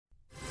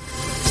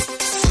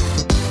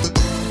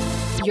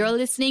You're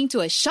listening to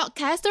a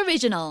Shockcast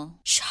original.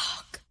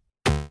 Shock.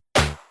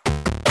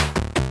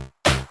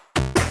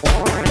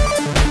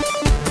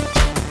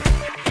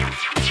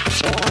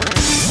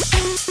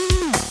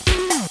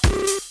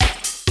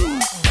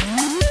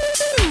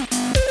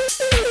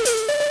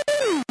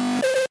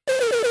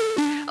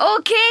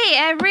 Okay,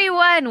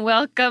 everyone,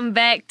 welcome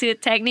back to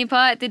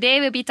Technipod. Today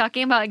we'll be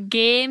talking about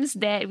games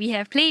that we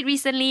have played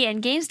recently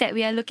and games that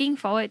we are looking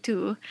forward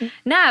to.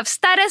 Nav,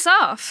 start us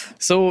off.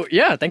 So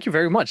yeah, thank you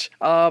very much.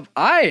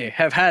 I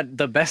have had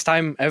the best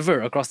time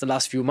ever across the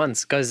last few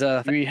months because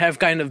we have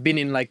kind of been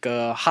in like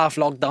a half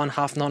lockdown,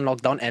 half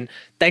non-lockdown, and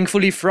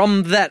thankfully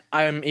from that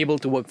I am able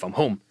to work from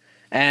home.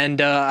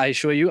 And I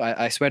assure you,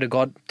 I swear to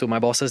God, to my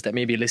bosses that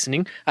may be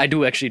listening, I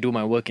do actually do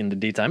my work in the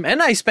daytime.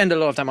 And I spend a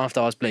lot of time after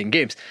hours playing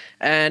games.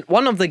 And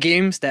one of the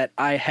games that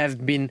I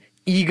have been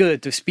eager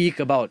to speak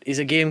about is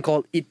a game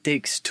called It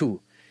Takes Two.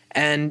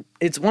 And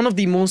it's one of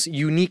the most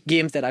unique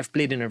games that I've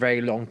played in a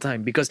very long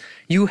time because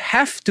you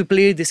have to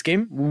play this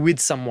game with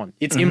someone.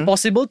 It's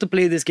impossible to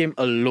play this game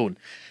alone.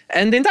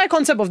 And the entire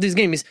concept of this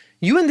game is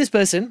you and this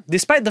person,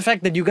 despite the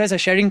fact that you guys are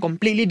sharing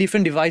completely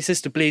different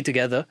devices to play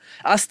together,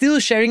 are still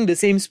sharing the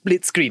same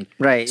split screen.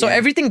 Right. So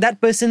everything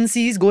that person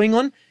sees going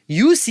on,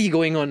 you see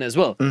going on as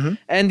well.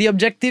 And the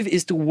objective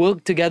is to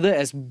work together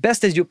as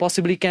best as you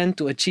possibly can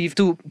to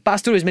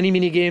pass through as many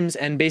mini games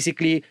and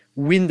basically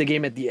win the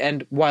game at the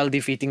end while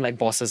defeating like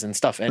bosses and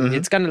stuff. And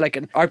it's kind of like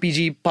an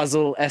RPG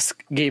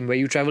puzzle-esque game where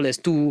you travel as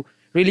two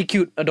really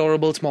cute,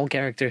 adorable, small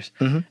characters.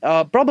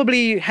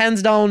 Probably,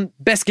 hands down,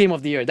 best game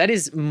of the year. That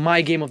is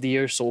my game of the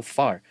year so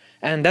far.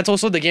 And that's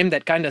also the game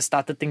that kind of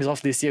started things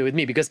off this year with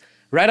me because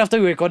right after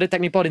we recorded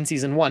Technipod in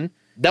Season 1,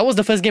 that was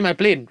the first game I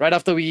played, right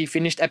after we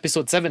finished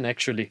Episode 7,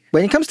 actually.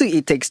 When it comes to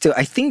It Takes Two,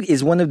 I think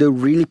it's one of the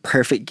really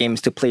perfect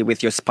games to play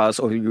with your spouse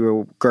or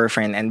your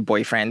girlfriend and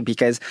boyfriend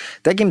because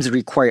that games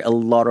require a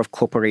lot of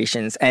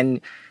cooperations.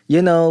 And,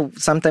 you know,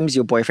 sometimes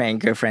your boyfriend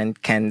and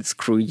girlfriend can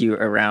screw you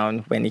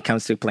around when it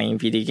comes to playing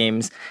video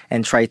games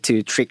and try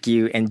to trick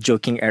you and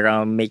joking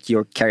around, make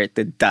your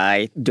character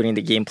die during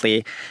the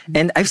gameplay.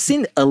 And I've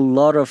seen a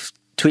lot of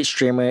Twitch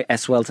streamer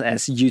as well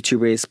as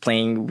YouTubers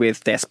playing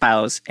with their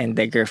spouse and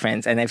their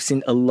girlfriends, and I've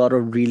seen a lot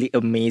of really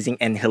amazing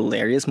and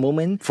hilarious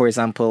moments. For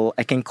example,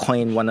 I can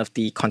coin one of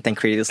the content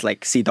creators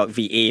like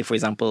C.VA, for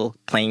example,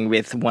 playing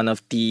with one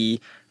of the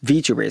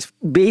VTubers.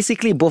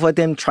 Basically, both of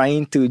them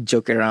trying to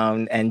joke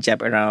around and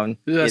jab around.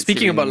 Speaking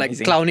really about amazing.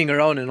 like clowning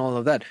around and all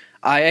of that,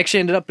 I actually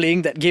ended up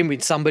playing that game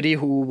with somebody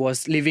who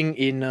was living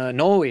in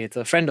Norway. It's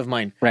a friend of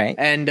mine. Right.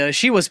 And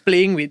she was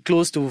playing with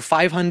close to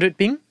 500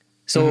 ping.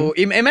 So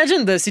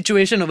imagine the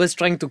situation of us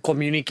trying to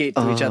communicate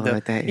to each other.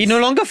 It no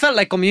longer felt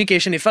like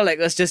communication. It felt like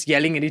us just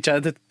yelling at each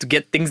other to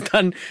get things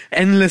done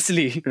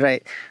endlessly.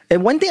 Right.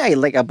 And one thing I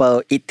like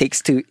about It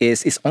Takes Two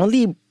is it's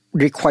only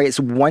requires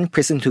one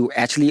person who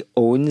actually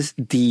owns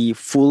the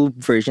full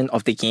version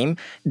of the game.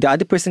 The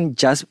other person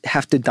just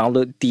have to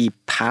download the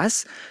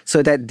pass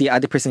so that the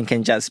other person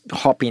can just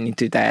hop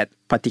into that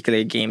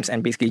particular games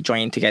and basically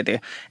join together.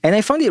 And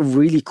I found it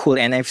really cool.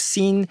 And I've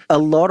seen a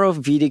lot of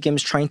video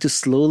games trying to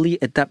slowly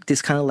adapt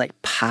this kind of like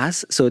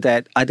pass so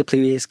that other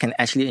players can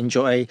actually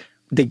enjoy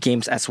the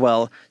games as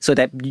well, so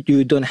that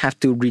you don't have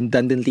to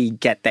redundantly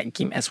get that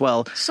game as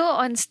well. So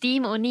on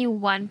Steam, only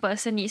one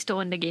person needs to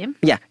own the game?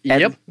 Yeah.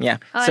 Yep. Yeah.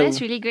 Oh, So that's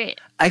really great.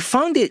 I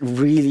found it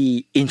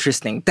really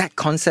interesting, that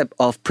concept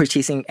of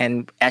purchasing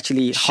and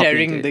actually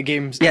Sharing the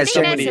games. Yeah, I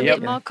think that's a sharing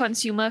bit more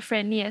consumer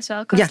friendly as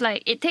well because Yeah.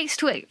 like It Takes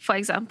Two, for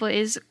example,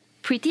 is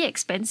pretty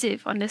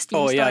expensive on the Steam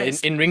Oh yeah,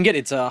 stores. in ringgit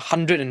it's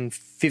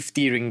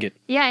 150 ringgit.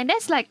 Yeah, and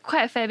that's like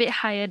quite a fair bit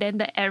higher than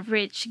the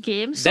average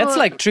game. So That's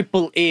like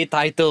AAA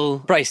title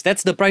price.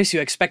 That's the price you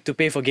expect to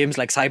pay for games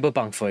like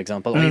Cyberpunk, for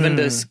example,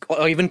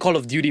 or even Call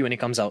of Duty when it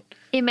comes out.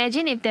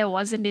 imagine if there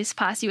wasn't this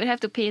pass, you would have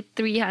to pay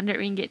 300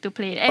 ringgit to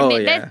play it. Oh,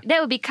 And yeah.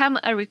 that would become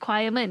a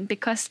requirement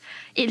because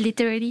it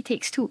literally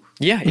takes two.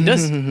 Yeah, it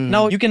does.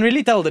 Now, you can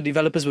really tell the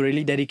developers were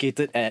really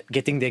dedicated at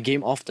getting their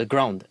game off the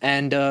ground.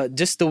 And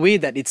just the way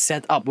that it's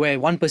set up, where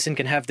one person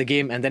can have the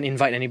game and then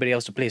invite anybody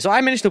else to play. So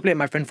I managed to play with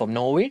my friend from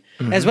Norway,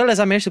 as well as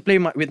I managed to play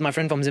with my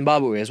friend from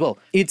Zimbabwe as well.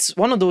 It's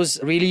one of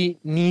those really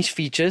niche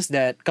features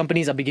that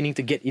companies are beginning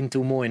to get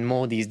into more and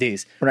more these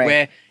days. Right.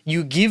 Where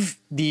you give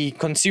the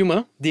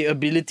consumer the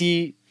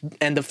ability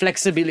and the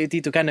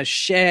flexibility to kind of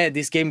share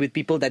this game with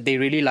people that they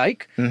really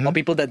like or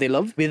people that they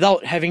love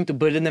without having to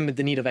burden them with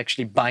the need of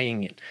actually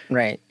buying it.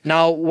 Right.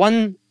 Now,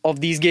 one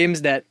of these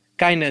games that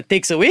kind of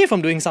takes away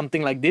from doing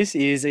something like this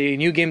is a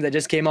new game that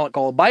just came out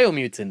called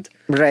Biomutant.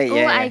 Right, Oh,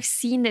 yeah. I've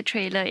seen the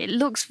trailer. It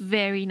looks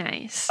very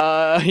nice.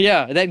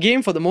 Yeah, that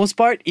game for the most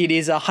part, it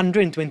is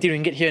 120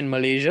 ringgit here in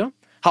Malaysia.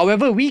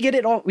 However, we get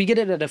it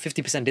at a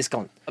 50%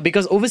 discount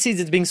because overseas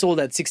it's being sold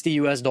at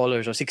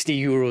 $60 or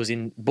 60 euros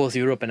in both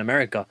Europe and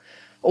America.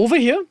 Over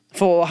here,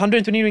 for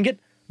 120 ringgit,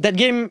 that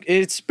game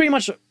is pretty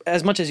much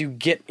as you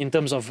get in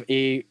terms of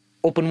a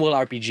open world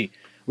RPG,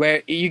 where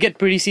you get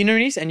pretty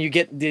sceneries and you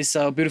get this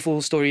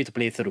beautiful story to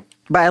play through.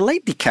 But I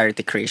like the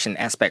character creation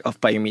aspect of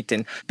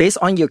Biomutant. Based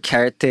on your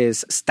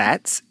character's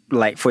stats,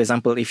 like for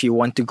example, if you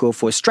want to go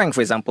for strength,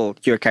 for example,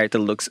 your character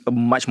looks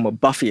much more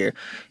buffier.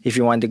 If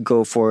you want to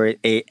go for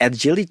a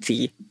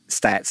agility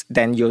stats,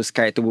 then your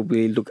character will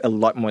really look a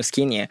lot more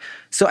skinnier.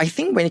 So I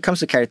think when it comes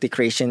to character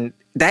creation,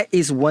 that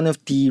is one of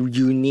the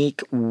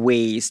unique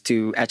ways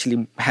to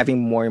actually having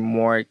more and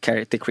more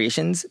character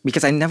creations,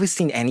 because I've never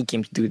seen any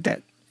game do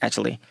that.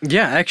 Actually.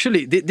 Yeah,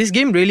 actually, this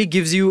game really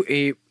gives you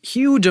a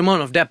huge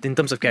amount of depth in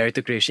terms of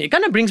character creation. It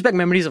kind of brings back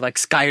memories of like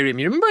Skyrim.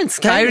 You remember in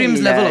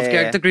Skyrim's level of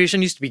character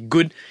creation used to be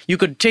good. You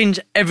could change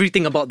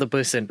everything about the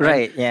person.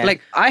 Right, yeah.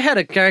 Like, I had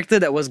a character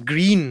that was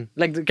green.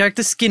 Like, the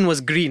character's skin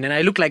was green and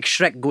I looked like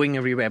Shrek going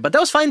everywhere. But that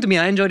was fine to me.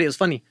 I enjoyed it. It was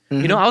funny.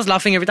 You know, I was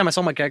laughing every time I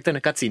saw my character in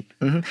a cutscene.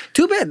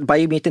 Too bad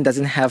Biomutant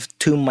doesn't have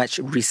too much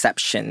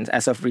reception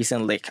as of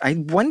recently. I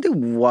wonder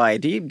why.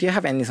 Do you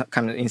have any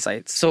kind of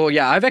insights? So,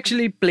 yeah, I've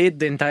actually played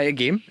the entire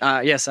game.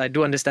 Yes, I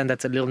do understand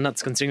that's a little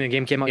nuts considering the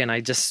game came out and I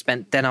just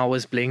spent 10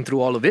 hours playing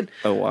through all of it.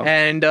 Oh, wow.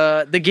 And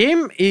the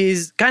game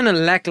is kind of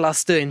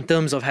lackluster in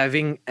terms of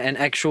having an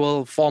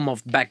actual form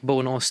of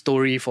backbone or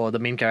story for the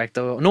main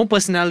character. No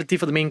personality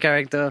for the main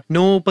character.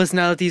 No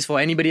personalities for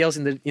anybody else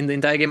in the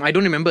entire game. I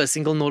don't remember a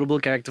single notable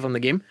character from the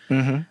game.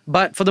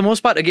 But for the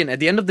most part, again, at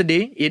the end of the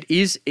day, it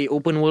is a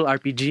open world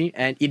RPG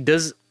and it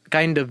does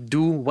kind of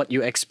do what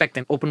you expect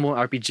an open world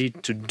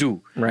RPG to do.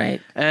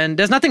 Right. And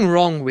there's nothing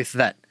wrong with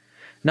that.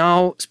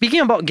 Now, speaking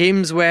about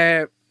games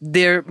where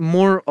they're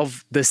more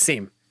of the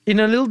same, in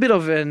a little bit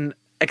of an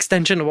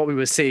extension of what we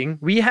were saying,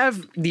 we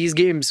have these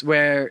games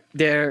where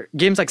they're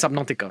games like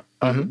Subnautica.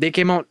 They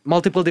came out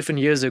multiple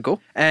different years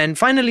ago. And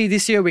finally,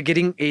 this year, we're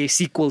getting a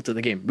sequel to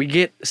the game. We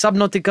get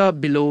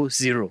Subnautica Below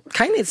Zero.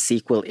 Kind of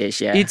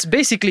sequel-ish, yeah. It's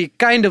basically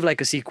kind of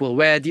like a sequel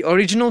where the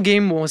original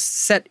game was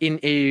set in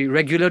a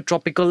regular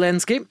tropical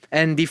landscape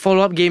and the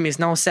follow-up game is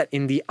now set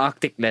in the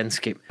Arctic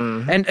landscape.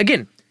 And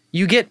again,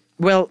 you get,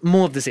 well,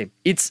 more of the same.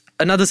 It's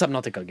another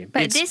Subnautica game.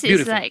 But it's this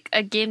beautiful. is like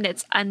a game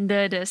that's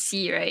under the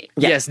sea, right?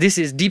 Yes, this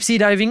is deep sea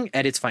diving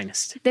at its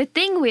finest. The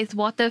thing with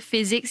water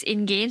physics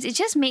in games, it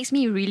just makes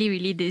me really,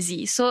 really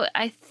dizzy. So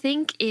I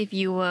think if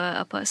you were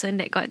a person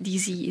that got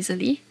dizzy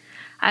easily,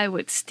 I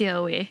would steer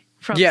away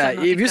from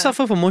Subnautica. If you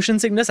suffer from motion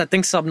sickness, I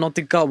think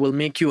Subnautica will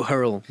make you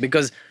hurl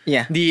because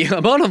Yeah. the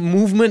amount of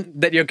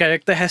movement that your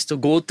character has to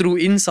go through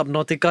in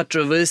Subnautica,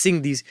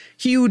 traversing these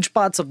huge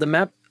parts of the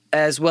map,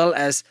 as well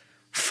as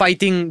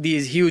fighting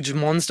these huge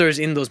monsters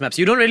in those maps.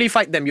 You don't really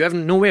fight them. You have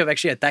no way of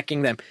actually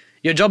attacking them.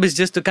 Your job is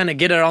just to kind of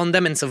get around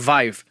them and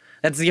survive.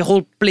 That's the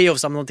whole play of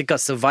Subnautica,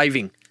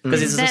 surviving.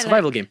 Because it's a That,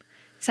 survival like- game.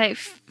 It's like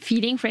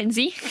feeding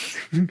frenzy,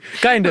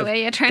 Kind of. where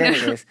you're trying Kind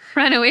of to is.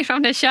 run away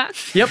from the shark.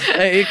 Yep,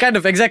 kind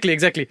of,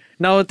 exactly.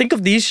 Now, think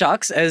of these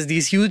sharks as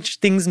these huge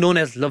things known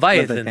as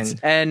leviathans. Leviathans.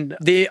 And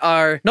they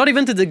are not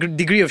even to the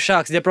degree of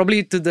sharks, they're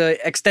probably to the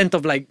extent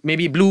of like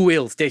maybe blue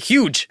whales. They're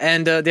huge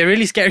and they're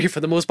really scary for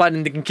the most part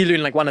and they can kill you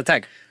in like one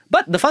attack.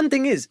 But the fun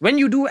thing is, when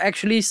you do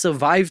actually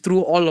survive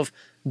through all of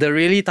the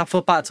really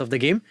tougher parts of the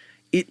game,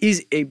 it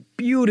is a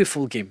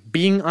beautiful game.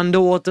 Being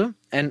underwater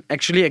and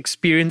actually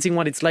experiencing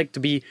what it's like to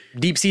be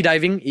deep sea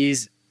diving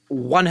is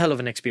one hell of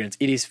an experience.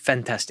 It is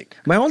fantastic.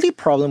 My only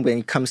problem when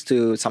it comes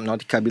to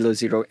Subnautica Below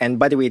Zero, and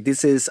by the way,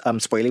 this is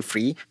spoiler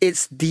free,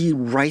 it's the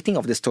writing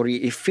of the story.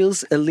 It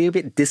feels a little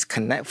bit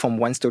disconnect from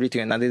one story to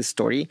another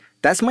story.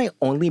 That's my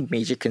only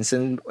major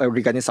concern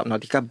regarding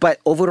Subnautica. But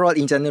overall,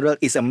 in general,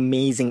 it's an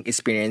amazing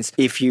experience.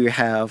 If you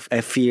have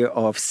a fear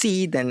of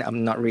sea, then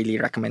I'm not really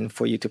recommend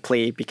for you to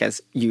play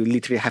because you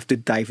literally have to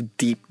dive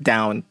deep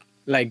down.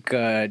 Like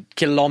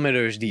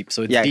kilometers deep.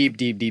 So it's Yeah.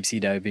 deep sea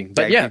diving.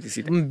 But Yeah, yeah, deep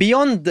sea diving.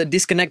 beyond the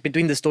disconnect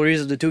between the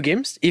stories of the two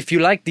games, if you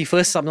like the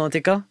first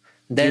Subnautica,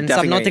 then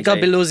definitely Subnautica enjoy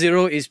it. Below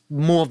Zero is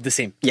more of the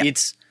same. Yeah.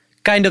 It's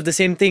kind of the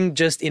same thing,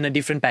 just in a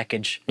different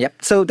package. Yep.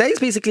 So that is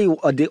basically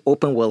the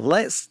open world.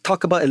 Let's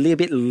talk about a little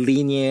bit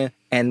linear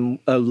and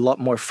a lot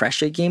more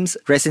fresher games.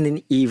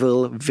 Resident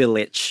Evil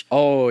Village.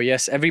 Oh,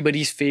 yes,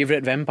 everybody's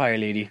favorite vampire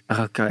lady.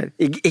 Oh god.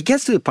 It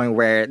gets to the point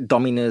where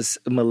Domino's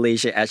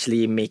Malaysia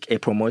actually make a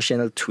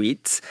promotional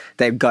tweet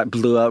that got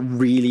blew up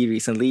really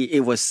recently.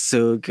 It was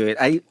so good.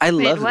 I Wait,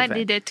 love what it.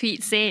 did the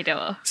tweet say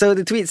though? So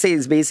the tweet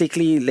says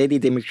basically Lady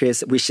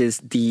Demetrius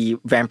wishes the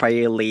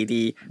vampire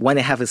lady want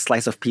to have a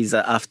slice of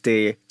pizza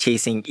after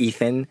chasing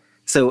Ethan.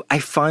 So I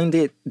found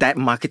that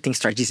marketing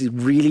strategy is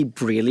really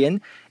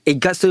brilliant. It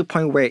got to the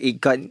point where it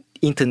got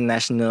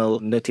international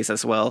notice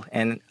as well.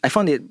 And I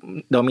found it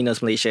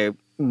Domino's Malaysia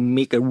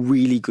make a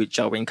really good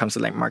job when it comes to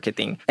like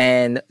marketing.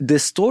 And the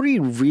story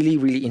really,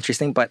 really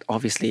interesting, but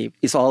obviously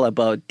it's all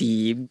about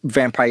the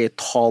vampire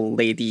tall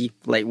lady,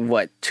 like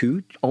what,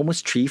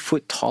 almost 3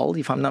 foot tall,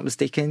 if I'm not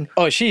mistaken.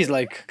 Oh, she's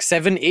like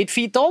 7-8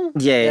 feet tall?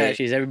 Yeah.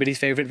 She's everybody's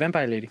favorite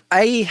vampire lady.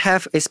 I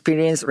have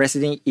experienced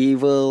Resident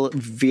Evil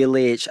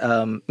Village,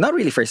 not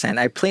really firsthand.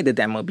 I played the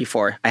demo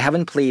before. I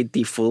haven't played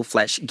the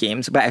full-fledged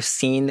games, but I've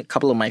seen a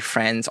couple of my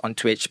friends on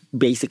Twitch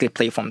basically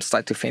play from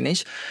start to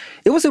finish.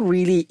 It was a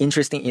really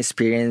interesting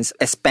experience experience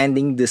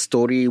expanding the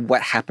story,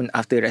 what happened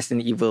after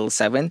Resident Evil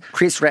 7.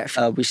 Chris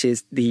Redfield, which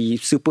is the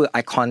super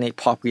iconic,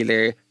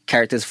 popular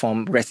characters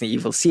from Resident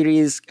Evil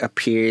series,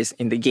 appears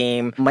in the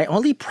game. My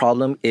only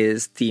problem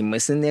is the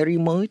mercenary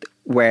mode,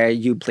 where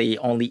you play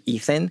only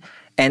Ethan,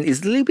 and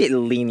it's a little bit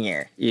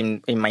linear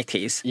in my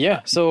taste.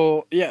 Yeah,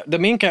 so the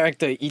main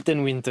character,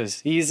 Ethan Winters,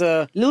 he's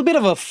a little bit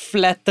of a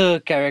flatter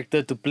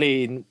character to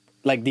play in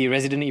like the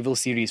Resident Evil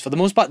series. For the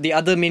most part, the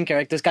other main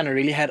characters kind of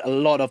really had a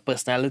lot of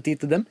personality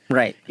to them.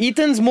 Right.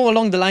 Ethan's more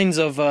along the lines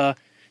of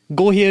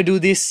go here, do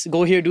this,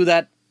 go here, do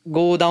that,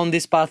 go down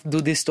this path, do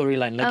this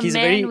storyline. Like a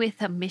man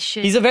with a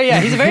mission. He's a very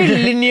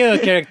linear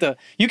character.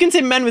 You can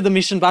say man with a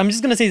mission, but I'm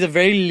just gonna say he's a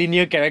very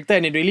linear character,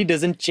 and it really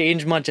doesn't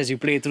change much as you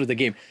play through the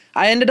game.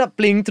 I ended up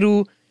playing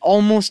through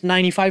almost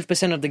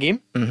 95% of the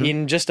game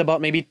in just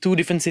about maybe 2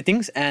 different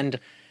sittings, and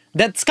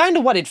that's kind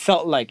of what it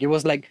felt like. It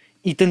was like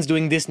Ethan's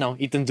doing this now,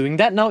 Ethan's doing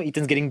that now,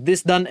 Ethan's getting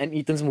this done, and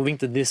Ethan's moving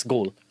to this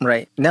goal.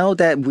 Right. Now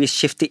that we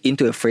shifted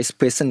into a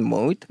first-person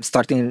mode,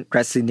 starting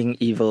Resident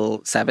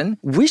Evil 7,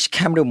 which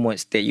camera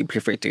modes that you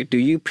prefer to? Do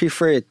you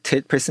prefer a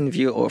third-person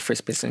view or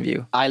first-person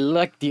view? I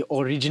like the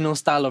original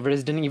style of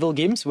Resident Evil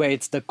games where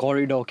it's the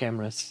corridor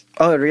cameras.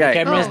 Oh, right.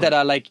 Cameras that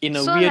are like in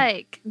a so weird...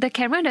 like the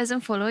camera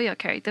doesn't follow your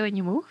character when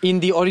you move?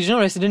 In the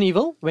original Resident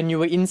Evil, when you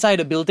were inside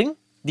a building,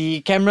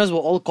 the cameras were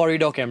all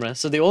corridor cameras.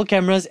 So they all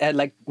cameras at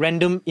like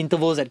random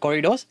intervals at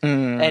corridors.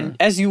 And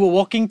as you were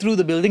walking through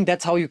the building,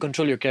 that's how you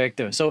control your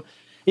character. So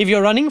if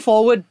you're running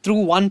forward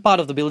through one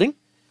part of the building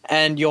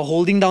and you're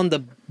holding down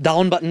the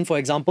down button, for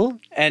example,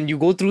 and you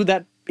go through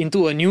that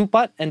into a new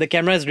part and the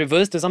camera is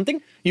reversed or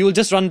something, you will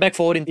just run back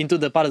forward into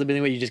the part of the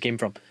building where you just came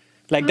from.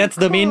 Like that's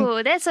the main...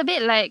 That's a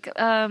bit like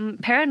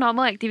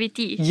Paranormal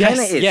Activity.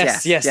 Yes,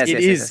 Yes,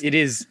 it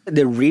is.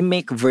 The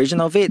remake version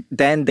of it,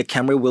 then the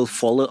camera will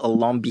follow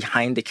along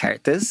behind the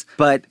characters.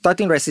 But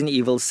starting Resident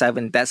Evil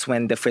 7, that's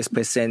when the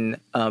first-person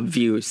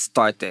view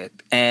started.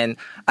 And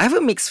I have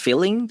a mixed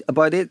feeling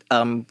about it,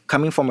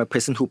 coming from a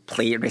person who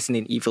played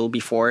Resident Evil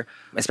before,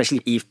 especially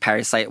Eve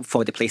Parasite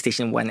for the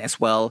PlayStation 1 as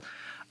well.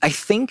 I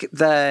think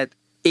that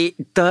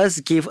it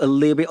does give a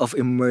little bit of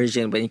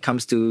immersion when it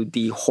comes to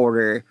the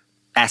horror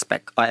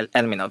aspect or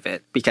element of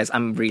it, because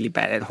I'm really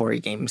bad at horror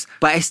games.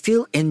 But I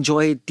still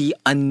enjoy the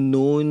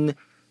unknown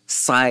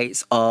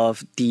sides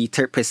of the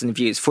third-person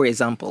views. For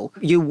example,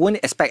 you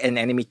wouldn't expect an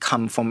enemy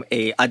come from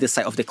a other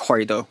side of the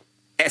corridor,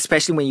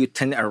 especially when you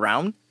turn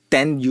around.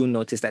 Then you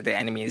notice that the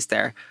enemy is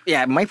there.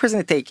 Yeah, my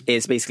personal take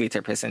is basically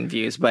third-person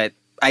views, but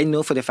I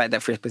know for the fact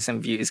that first-person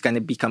view is going to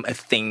become a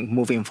thing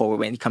moving forward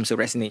when it comes to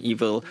Resident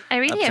Evil. I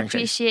really franchise.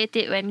 appreciate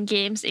it when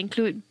games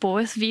include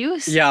both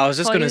views. Yeah, I was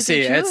just going to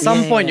say, at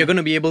some point, you're going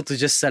to be able to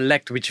just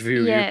select which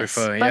view you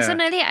prefer.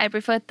 Personally, I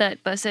prefer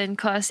third person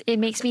because it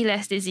makes me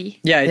less dizzy.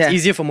 Yeah, it's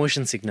easier for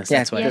motion sickness.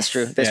 That's why. That's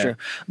true. That's true.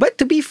 But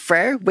to be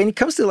fair, when it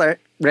comes to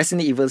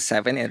Resident Evil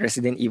 7 and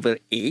Resident Evil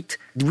 8,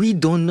 we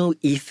don't know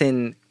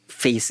Ethan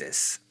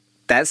faces.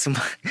 That's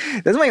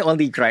my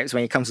only gripes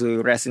when it comes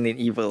to Resident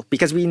Evil,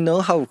 because we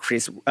know how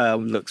Chris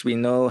looks, we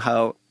know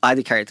how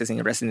other characters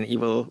in Resident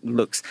Evil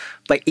looks,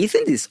 but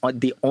Ethan is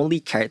the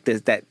only character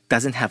that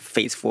doesn't have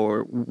face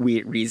for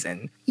weird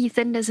reason.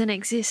 Ethan doesn't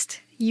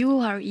exist. You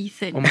are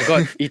Ethan. Oh my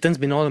god, Ethan's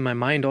been all in my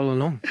mind all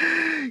along.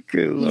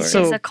 Good lord. He's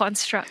just a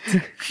construct.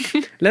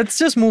 Let's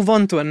just move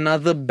on to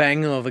another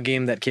banger of a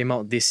game that came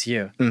out this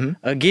year.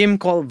 A game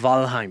called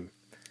Valheim.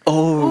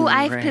 Oh,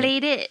 I've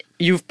played it.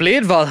 You've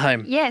played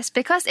Valheim? Yes,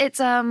 because it's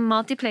a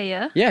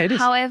multiplayer. Yeah, it is.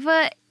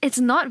 However, it's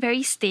not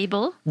very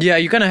stable. Yeah,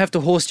 you kind of have to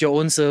host your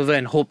own server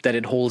and hope that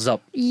it holds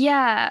up.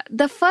 Yeah,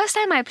 the first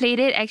time I played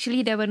it,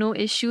 actually, there were no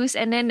issues.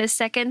 And then the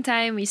second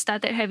time, we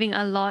started having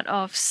a lot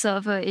of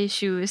server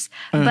issues.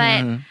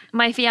 But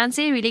my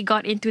fiancé really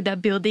got into the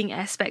building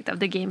aspect of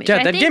the game.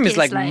 Yeah, that game is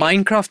like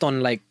Minecraft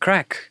on like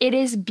crack. It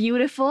is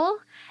beautiful.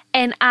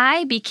 And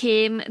I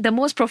became the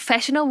most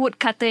professional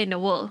woodcutter in the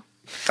world.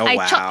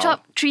 I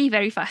chop tree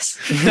very fast.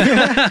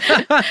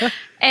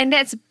 And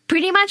that's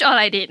pretty much all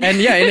I did. And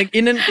yeah,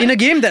 in a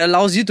game that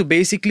allows you to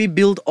basically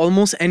build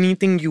almost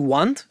anything you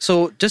want.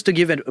 So just to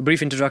give a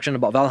brief introduction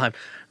about Valheim.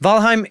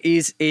 Valheim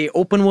is a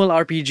open world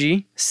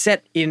RPG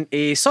set in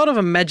a sort of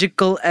a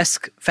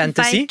magical-esque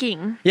fantasy.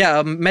 Viking. Yeah,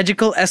 a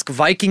magical-esque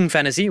Viking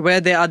fantasy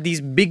where there are these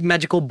big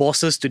magical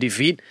bosses to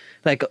defeat.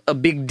 Like a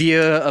big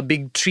deer, a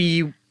big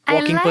tree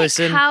walking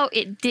person. How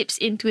it dips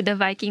into the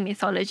Viking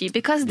mythology,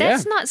 because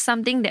that's not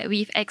something that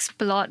we've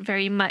explored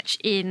very much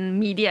in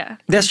media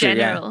in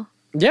general.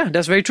 Yeah,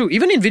 that's very true.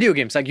 Even in video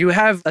games, like you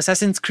have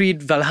Assassin's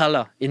Creed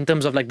Valhalla in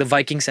terms of like the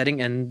Viking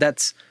setting, and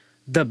that's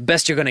the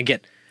best you're gonna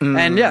get.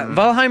 And yeah,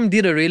 Valheim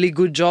did a really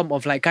good job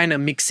of like kind of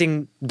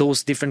mixing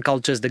those different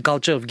cultures, the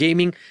culture of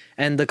gaming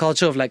and the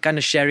culture of like kind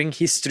of sharing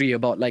history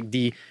about like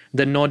the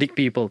Nordic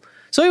people.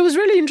 So it was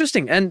really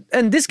interesting. And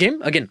this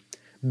game, again,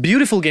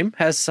 beautiful game,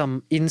 has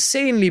some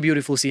insanely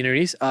beautiful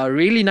sceneries,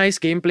 really nice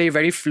gameplay,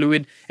 very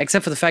fluid,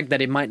 except for the fact that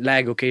it might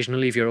lag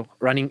occasionally if you're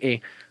running a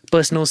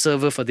personal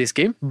server for this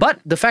game. But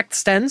the fact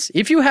stands,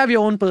 if you have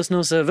your own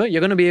personal server,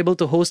 you're going to be able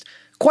to host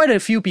quite a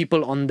few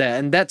people on there,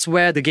 and that's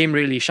where the game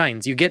really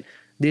shines. You get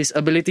this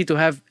ability to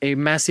have a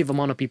massive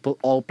amount of people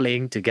all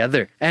playing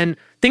together. And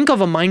think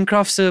of a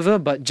Minecraft server,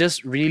 but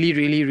just really,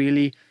 really,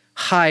 really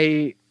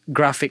high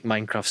graphic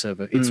Minecraft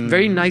server. It's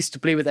very nice to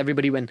play with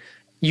everybody when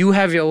you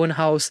have your own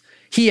house,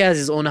 he has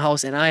his own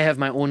house, and I have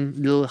my own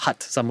little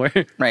hut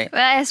somewhere. Right.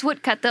 Well, as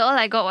woodcutter, all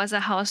I got was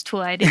a house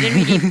tool. I didn't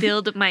really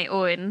build my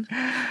own.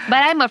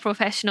 But I'm a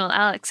professional.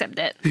 I'll accept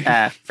that.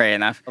 Fair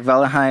enough.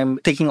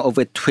 Valheim taking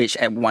over Twitch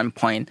at one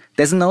point.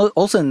 There's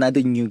also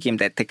another new game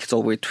that takes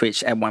over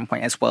Twitch at one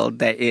point as well.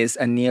 That is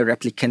a Nier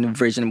Replicant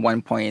version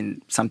 1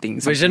 point something.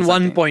 Version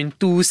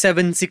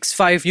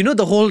 1.2765. You know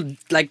the whole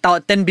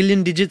 10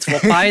 billion digits for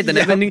pi, the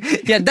everything.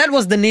 Yeah, that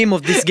was the name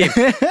of this game.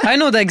 I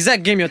know the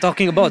exact game you're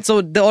talking about.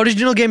 So the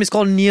original game is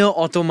called Nier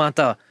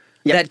Automata.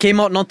 Yep. That came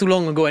out not too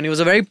long ago, and it was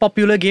a very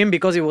popular game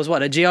because it was a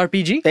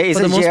JRPG it's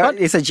for the most part.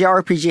 It's a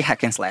JRPG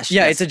hack and slash.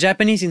 Yeah, yes. It's a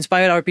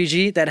Japanese-inspired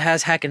RPG that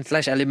has hack and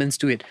slash elements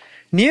to it.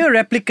 Nier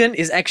Replicant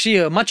is actually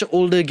a much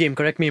older game.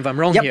 Correct me if I'm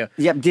wrong here.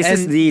 Yep, this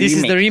is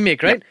the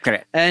remake, right? Yep,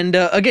 correct. And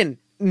again,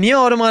 Nier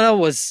Automata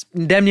was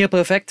damn near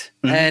perfect,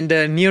 and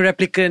Nier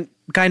Replicant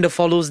kind of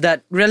follows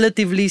that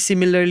relatively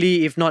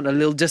similarly, if not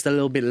just a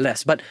little bit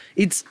less. But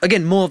it's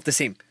again more of the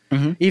same.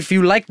 If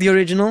you like the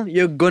original,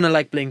 you're gonna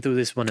like playing through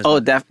this one as well. Oh,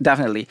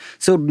 definitely.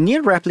 So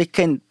Nier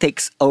Replicant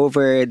takes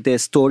over the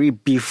story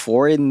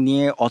before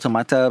Nier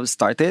Automata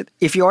started.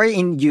 If you are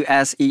in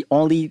US, it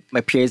only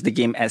appears the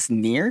game as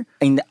Nier.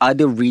 In the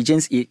other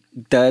regions, it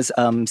does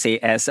say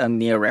as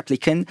Nier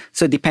Replicant.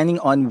 So depending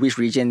on which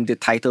region, the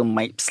title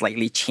might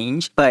slightly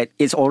change. But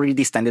it's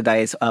already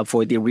standardized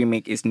for the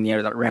remake is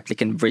Nier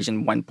Replicant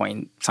version 1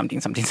 point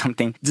something.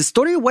 The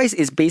story-wise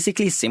is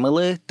basically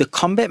similar. The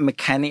combat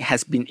mechanic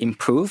has been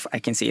improved. I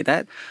can say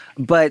that.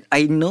 But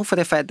I know for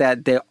the fact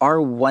that there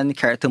are one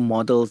character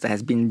models that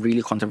has been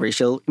really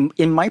controversial.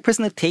 In my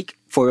personal take,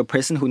 for a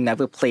person who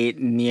never played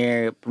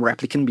Nier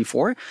Replicant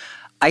before,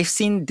 I've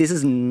seen this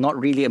is not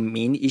really a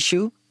main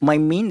issue. My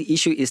main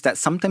issue is that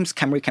sometimes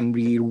camera can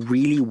be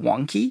really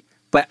wonky.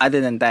 But other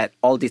than that,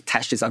 all the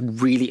textures are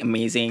really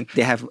amazing.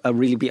 They have a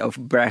really bit of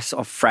breath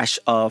of fresh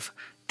of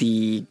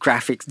the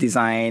graphics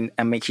design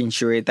and making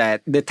sure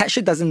that the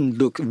texture doesn't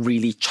look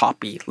really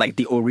choppy like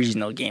the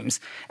original games.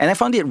 And I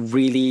found it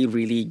really,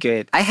 really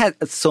good. I had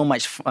so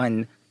much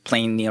fun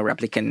playing Nier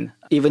Replicant,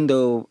 even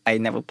though I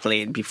never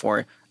played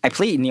before. I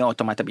played Nier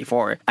Automata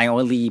before. I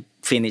only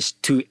finished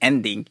 2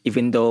 ending,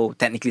 even though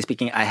technically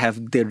speaking, I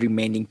have the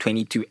remaining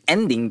 22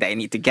 ending that I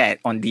need to get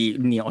on the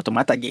Nier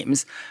Automata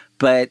games.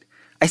 But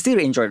I still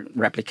enjoyed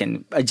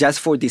Replicant just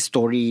for the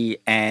story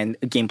and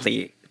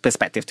gameplay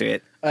perspective to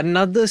it.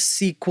 Another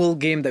sequel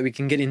game that we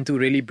can get into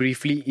really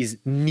briefly is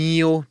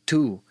Neo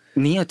 2.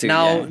 Neo 2,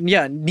 Now,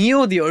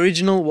 Neo, the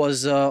original,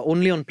 was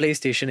only on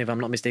PlayStation, if I'm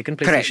not mistaken,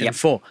 PlayStation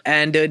 4.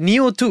 And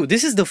Neo 2,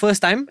 this is the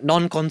first time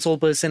non-console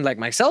person like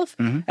myself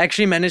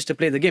actually managed to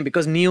play the game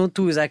because Neo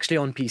 2 is actually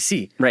on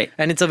PC. Right.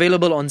 And it's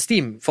available on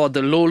Steam for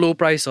the low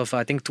price of,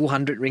 I think,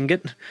 200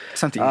 ringgit.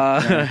 Something.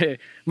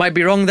 Might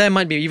be wrong there,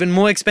 might be even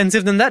more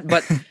expensive than that.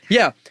 But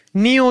yeah,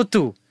 Neo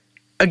 2,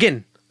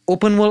 again,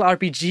 open world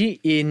RPG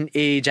in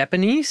a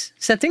Japanese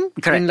setting.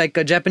 Correct. In like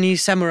a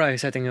Japanese samurai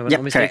setting, if I'm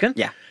not mistaken. Correct.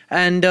 Yeah.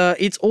 And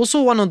it's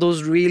also one of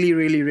those really,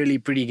 really, really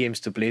pretty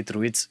games to play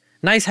through. It's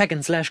nice hack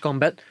and slash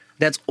combat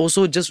that's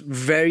also just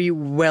very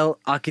well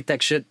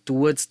architectured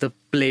towards the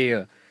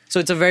player. So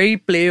it's a very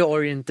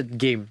player-oriented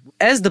game.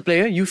 As the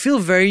player, you feel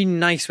very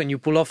nice when you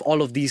pull off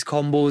all of these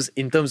combos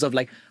in terms of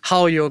like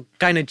how you're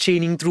kind of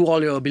chaining through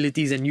all your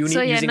abilities and using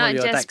all your attacks. So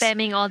you're not just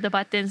spamming all the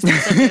buttons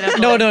that's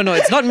available. No.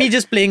 It's not me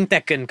just playing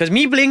Tekken. Because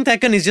me playing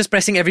Tekken is just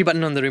pressing every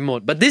button on the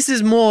remote. But this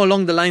is more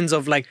along the lines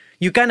of like,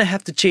 you kind of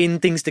have to chain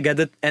things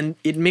together and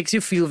it makes you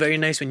feel very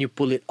nice when you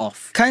pull it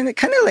off. Kind of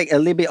like a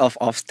little bit of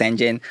off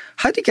tangent.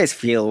 How do you guys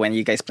feel when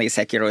you guys play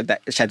Sekiro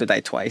Shadow Die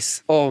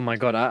Twice? Oh my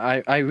god,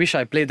 I wish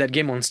I played that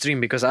game on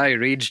stream because I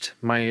raged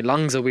my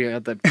lungs away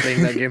at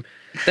playing that game.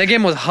 That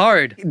game was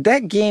hard.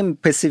 That game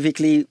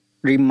specifically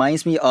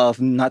reminds me of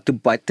not to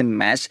button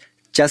mash.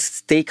 Just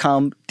stay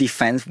calm,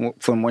 defense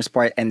for the most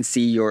part, and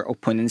see your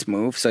opponent's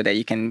move so that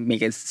you can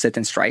make a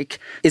certain strike.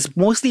 It's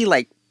mostly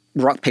like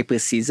rock, paper,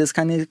 scissors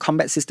kind of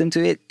combat system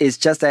to it. It's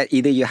just that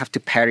either you have to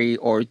parry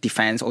or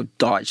defense or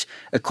dodge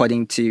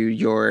according to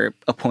your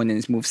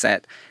opponent's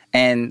moveset.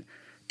 And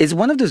it's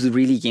one of those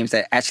really games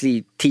that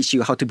actually teach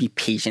you how to be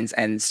patient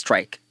and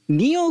strike.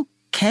 Neo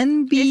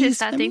can be... This is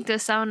starting to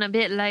sound a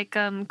bit like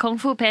Kung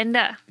Fu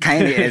Panda.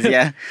 Kind of is,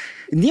 yeah.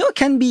 Neo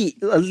can be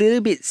a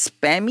little bit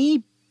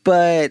spammy,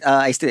 but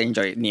I still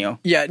enjoy it, Neo.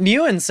 Yeah,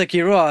 Neo and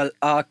Sekiro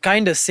are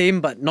kind of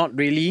same, but not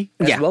really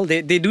as well.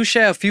 They do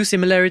share a few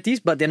similarities,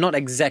 but they're not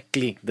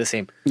exactly the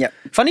same. Yeah.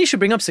 Funny you should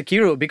bring up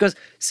Sekiro, because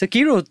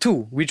Sekiro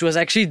 2, which was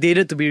actually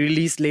dated to be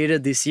released later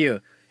this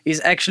year, is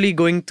actually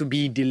going to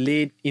be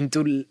delayed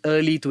into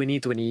early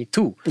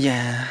 2022.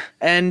 Yeah.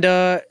 And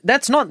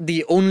that's not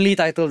the only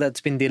title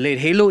that's been delayed.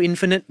 Halo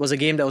Infinite was a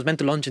game that was meant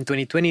to launch in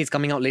 2020. It's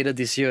coming out later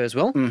this year as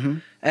well.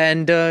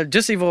 And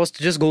just if I was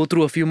to just go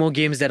through a few more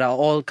games that are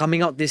all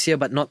coming out this year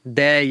but not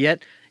there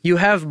yet, you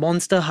have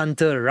Monster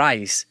Hunter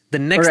Rise, the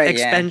next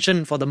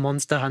expansion for the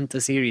Monster Hunter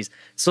series.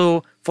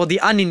 So for the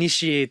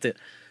uninitiated,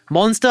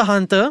 Monster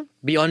Hunter,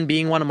 beyond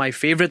being one of my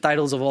favorite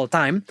titles of all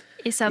time,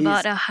 It's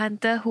about a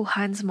hunter who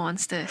hunts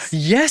monsters.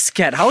 Yes,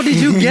 Kat, how did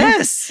you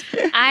guess?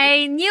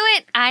 I knew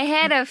it. I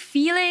had a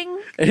feeling.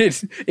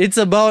 It's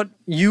about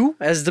you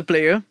as the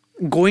player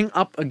going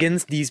up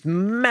against these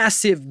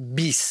massive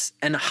beasts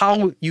and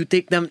how you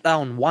take them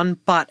down one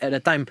part at a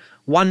time,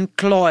 one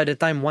claw at a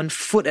time, one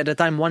foot at a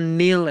time, one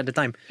nail at a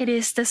time. It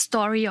is the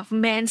story of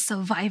man's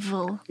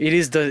survival. It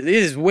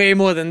is way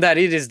more than that.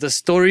 It is the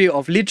story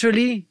of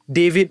literally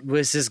David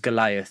versus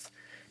Goliath.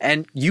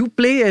 And you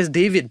play as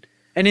David.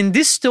 And in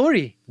this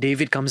story,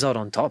 David comes out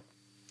on top.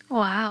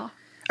 Wow.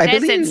 I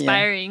That's believe,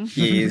 inspiring.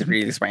 He is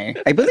really inspiring.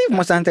 I believe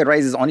Monster Hunter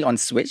Rise is only on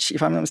Switch,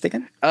 if I'm not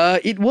mistaken.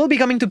 It will be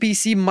coming to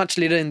PC much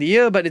later in the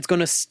year, but it's going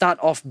to start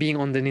off being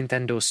on the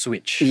Nintendo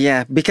Switch.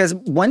 Yeah, because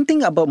one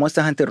thing about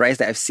Monster Hunter Rise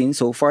that I've seen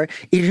so far,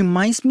 it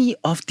reminds me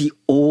of the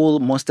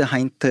old Monster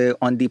Hunter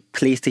on the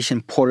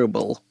PlayStation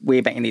Portable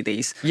way back in the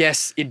days.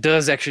 Yes, it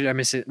does actually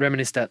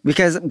reminisce that.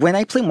 Because when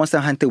I play Monster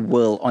Hunter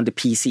World on the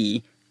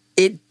PC,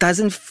 it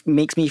doesn't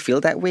makes me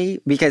feel that way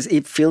because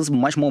it feels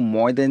much more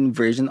modern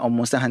version of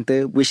Monster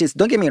Hunter, which is,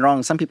 don't get me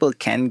wrong, some people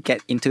can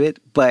get into it,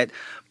 but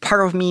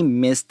part of me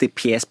missed the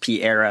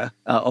PSP era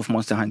of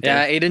Monster Hunter.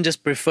 Yeah, Aiden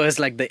just prefers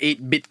like the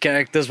 8-bit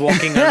characters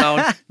walking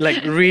around,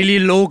 like really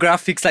low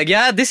graphics. Like,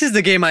 yeah, this is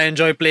the game I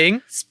enjoy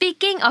playing.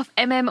 Speaking of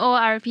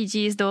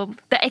MMORPGs though,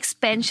 the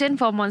expansion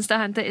for Monster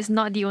Hunter is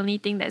not the only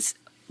thing that's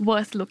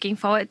worth looking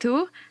forward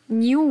to.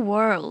 New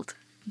World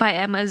by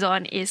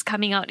Amazon is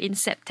coming out in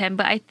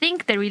September. I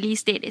think the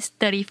release date is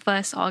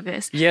 31st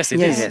August. Yes, it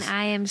Yes. is. And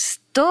I am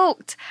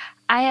stoked.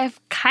 I have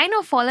kind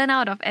of fallen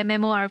out of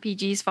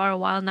MMORPGs for a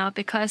while now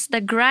because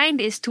the grind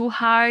is too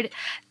hard.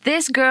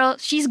 This girl,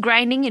 she's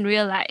grinding in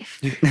real life.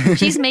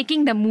 She's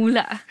making the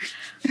moolah.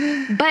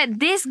 But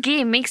this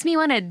game makes me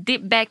want to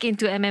dip back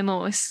into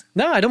MMOs.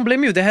 No, I don't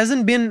blame you. There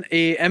hasn't been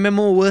a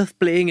MMO worth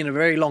playing in a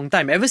very long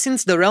time. Ever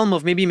since the realm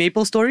of maybe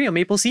MapleStory or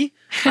MapleSea.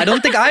 I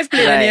don't think I've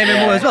played any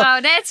MMO as well.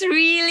 Wow, that's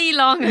really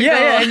long ago.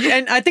 Yeah,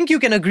 and I think you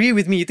can agree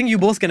with me. I think you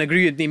both can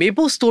agree with me.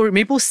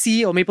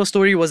 MapleSea or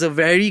MapleStory was a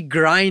very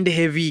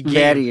grind-heavy game.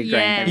 Very Yes.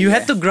 grand. You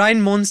had to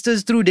grind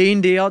monsters through day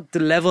in, day out to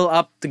level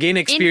up, to gain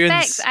In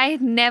experience. fact,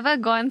 I've never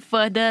gone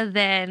further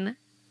than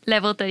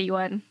level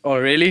 31. Oh,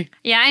 really?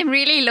 Yeah, I'm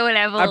really low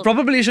level. I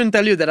probably shouldn't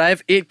tell you that I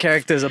have 8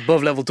 characters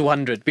above level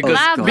 200 because,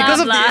 Blah, blah, because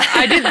of blah.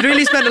 I did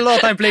really spend a lot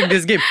of time playing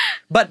this game.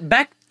 But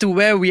back to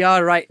where we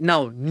are right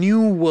now,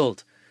 New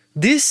World.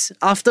 This,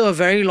 after a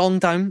very long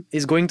time,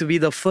 is going to be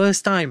the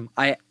first time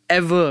I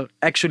ever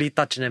actually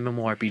touch an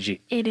MMORPG.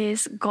 It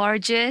is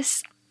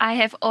gorgeous. I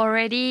have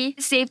already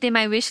saved in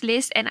my wish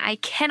list and I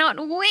cannot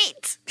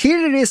wait.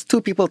 Here it is,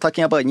 two people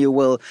talking about New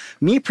World.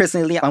 Me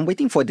personally, I'm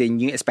waiting for the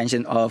new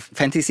expansion of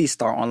Phantasy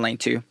Star Online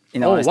 2.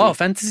 Oh wow,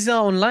 Fantasy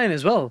Star Online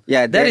as well.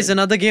 Yeah, that is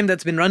another game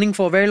that's been running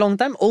for a very long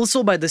time.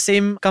 Also by the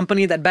same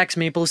company that backs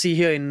MapleSea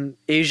here in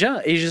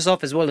Asia,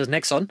 Asiasoft as well as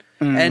Nexon.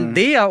 And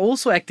they are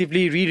also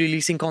actively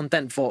re-releasing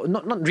content for,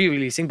 not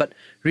re-releasing, but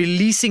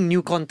releasing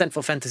new content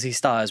for Phantasy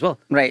Star as well.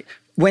 Right.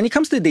 When it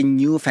comes to the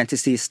new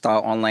Phantasy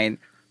Star Online,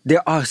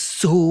 there are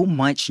so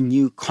much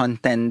new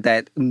content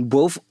that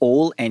both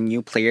old and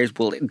new players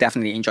will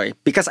definitely enjoy.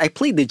 Because I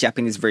played the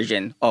Japanese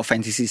version of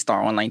Phantasy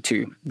Star Online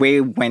 2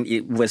 way when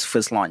it was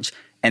first launched.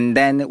 And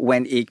then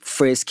when it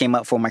first came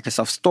out for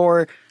Microsoft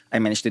Store, I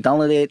managed to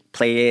download it,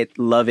 play it,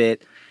 love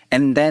it.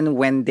 And then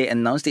when they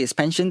announced the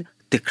expansion,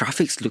 the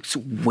graphics looks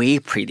way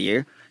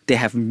prettier. They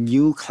have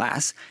new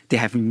class, they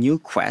have new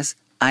quests.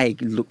 I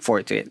look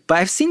forward to it. But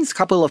I've seen a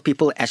couple of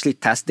people actually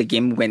test the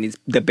game when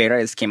the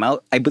beta came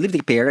out. I believe the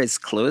beta is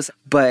closed,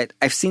 but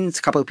I've seen a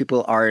couple of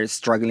people are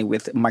struggling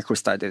with micro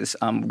starters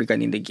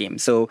regarding the game.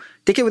 So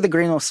take it with a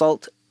grain of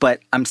salt, but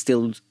I'm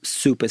still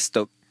super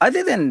stoked.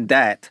 Other than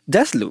that,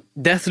 Deathloop.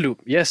 Deathloop,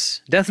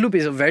 yes. Deathloop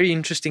is a very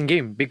interesting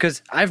game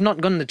because I've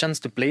not gotten the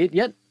chance to play it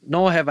yet,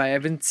 nor have I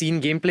haven't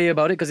seen gameplay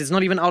about it because it's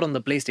not even out on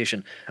the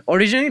PlayStation.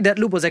 Originally,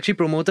 Deathloop was actually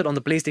promoted on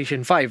the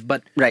PlayStation 5,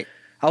 but Right.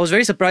 I was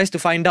very surprised to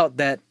find out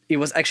that it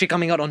was actually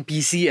coming out on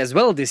PC as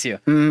well this year.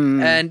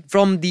 And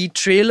from the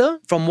trailer,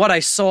 from what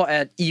I saw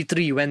at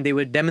E3 when they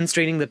were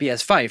demonstrating the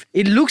PS5,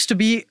 it looks to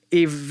be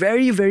a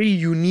very, very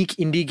unique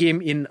indie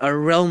game in a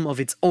realm of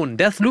its own.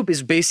 Deathloop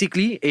is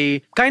basically a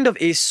kind of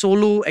a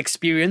solo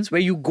experience where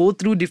you go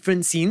through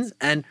different scenes,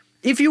 and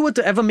if you were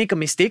to ever make a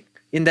mistake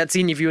in that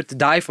scene, if you were to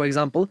die, for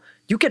example,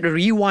 you can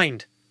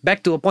rewind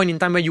back to a point in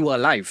time where you were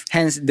alive.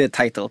 Hence the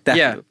title,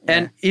 Deathloop.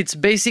 And it's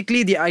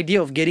basically the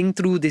idea of getting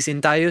through this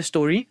entire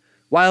story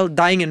while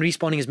dying and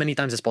respawning as many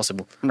times as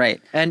possible.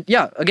 Right. And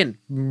yeah, again,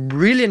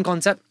 brilliant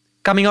concept,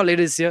 coming out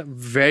later this year.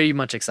 Very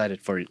much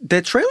excited for it.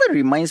 The trailer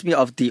reminds me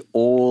of the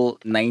old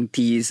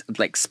 90s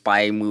like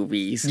spy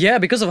movies. Yeah,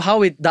 because of how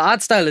the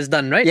art style is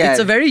done, right? Yeah. It's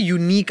a very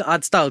unique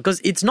art style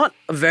because it's not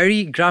a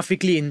very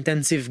graphically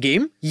intensive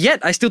game.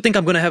 Yet, I still think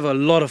I'm going to have a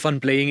lot of fun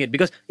playing it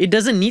because it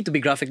doesn't need to be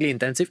graphically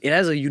intensive. It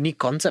has a unique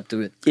concept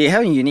to it. You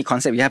have a unique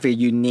concept, you have a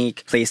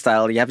unique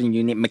playstyle, you have a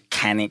unique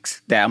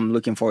mechanics that I'm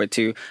looking forward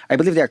to. I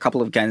believe there are a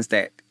couple of guns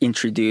that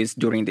introduced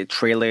during the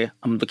trailer.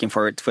 I'm looking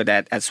forward for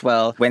that as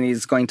well. When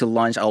it's going to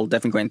launch, I'll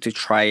definitely going to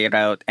try it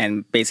out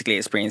and basically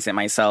experience it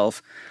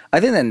myself.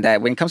 Other than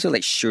that, when it comes to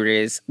like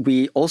shooters,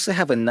 we also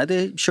have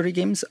another shooter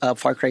games,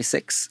 Far Cry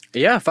 6.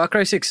 Yeah, Far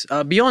Cry 6.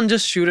 Beyond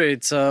just shooter,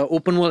 it's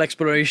open world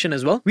exploration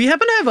as well. We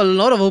happen to have a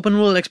lot of open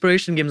world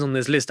exploration games on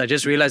this list. I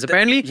just realized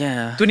apparently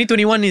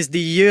 2021 is the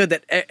year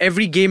that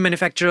every game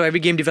manufacturer, every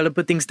game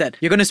developer thinks that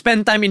you're going to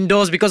spend time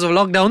indoors because of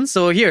lockdown.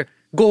 So here,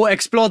 go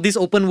explore this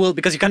open world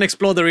because you can't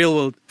explore the real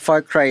world.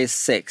 Far Cry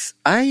 6.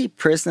 I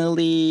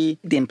personally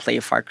didn't play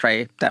Far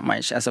Cry that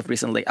much as of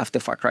recently after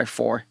Far Cry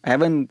 4. I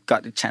haven't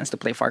got the chance to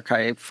play Far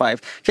Cry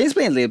 5. Can you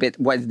explain a little bit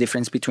what the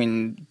difference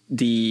between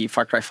the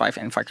Far Cry 5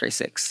 and Far Cry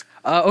 6?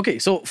 Okay,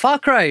 so Far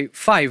Cry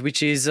 5,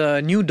 which is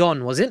New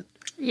Dawn, was it?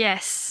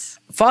 Yes.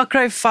 Far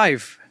Cry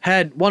 5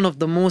 had one of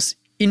the most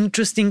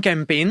interesting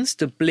campaigns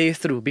to play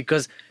through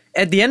because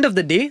at the end of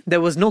the day,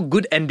 there was no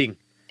good ending.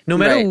 No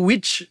matter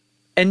which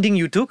ending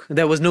you took,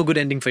 there was no good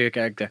ending for your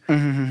character.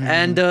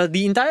 And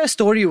the entire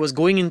story was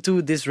going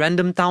into this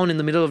random town in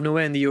the middle of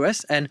nowhere in the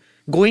US and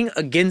going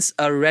against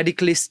a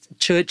radicalist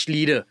church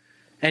leader.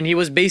 And he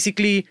was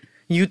basically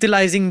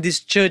utilizing this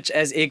church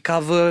as a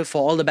cover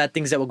for all the bad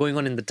things that were going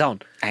on in the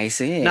town. I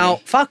see. Now,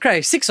 Far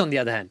Cry 6 on the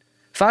other hand,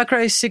 Far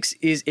Cry 6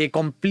 is a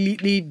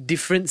completely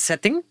different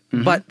setting,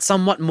 but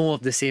somewhat more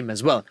of the same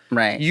as well.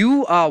 Right.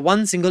 You are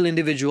one single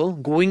individual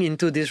going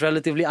into this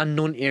relatively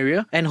unknown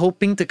area and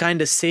hoping to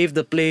kind of save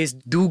the place,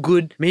 do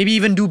good, maybe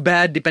even do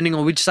bad, depending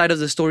on which side of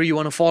the story you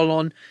want to fall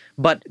on.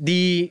 But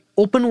the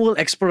open world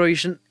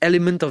exploration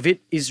element of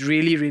it is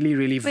really, really,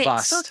 really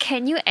vast. So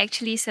can you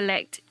actually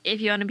select if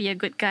you want to be a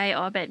good guy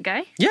or a bad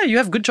guy? Yeah, you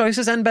have good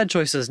choices and bad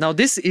choices. Now,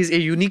 this is a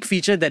unique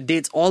feature that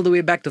dates all the way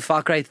back to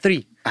Far Cry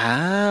 3.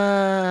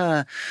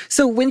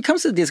 So when it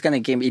comes to this kind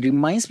of game, it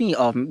reminds me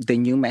of the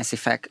new Mass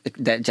Effect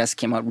that just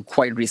came out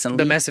quite recently.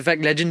 The Mass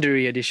Effect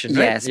Legendary Edition,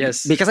 right?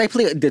 Yes. Because I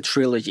played the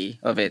trilogy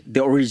of it,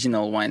 the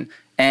original one.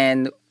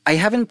 And I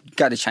haven't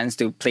got a chance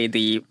to play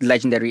the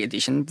Legendary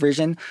Edition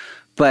version.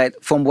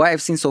 But from what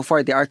I've seen so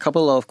far, there are a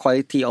couple of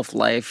quality of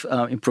life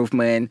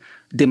improvement.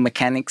 The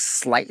mechanics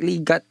slightly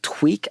got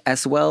tweaked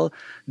as well.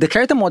 The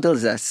character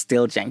models are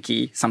still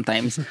janky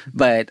sometimes.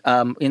 But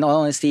in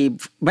all honesty,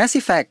 Mass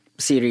Effect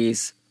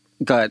series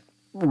got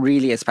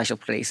really a special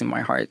place in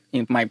my heart,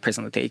 in my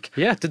personal take.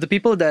 Yeah, to the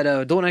people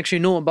that don't actually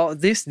know about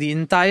this, the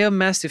entire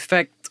Mass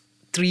Effect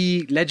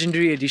 3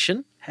 Legendary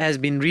Edition has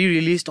been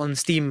re-released on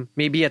Steam,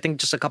 maybe I think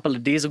just a couple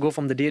of days ago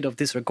from the date of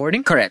this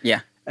recording. Correct,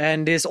 yeah.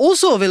 And is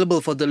also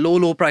available for the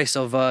low price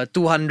of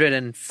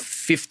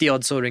 250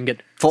 odd so ringgit.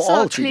 For So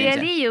all three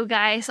clearly games. you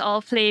guys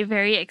all play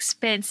very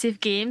expensive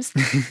games.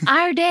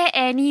 Are there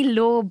any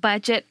low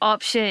budget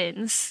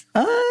options?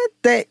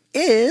 There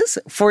is.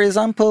 For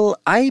example,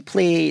 I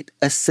played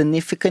a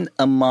significant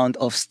amount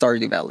of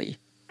Stardew Valley,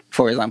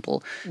 for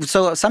example.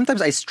 So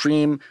sometimes I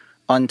stream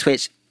on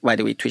Twitch. By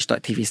the way,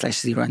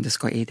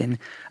 twitch.tv/0_Aiden.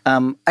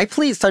 I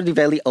played Stardew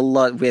Valley a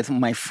lot with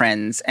my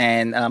friends,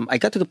 and I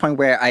got to the point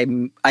where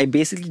I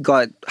basically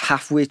got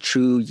halfway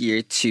through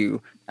year 2.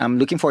 I'm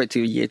looking forward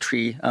to year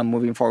 3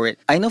 moving forward.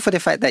 I know for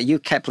the fact that you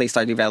can play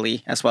Stardew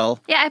Valley as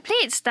well. Yeah, I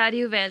played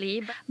Stardew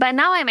Valley, but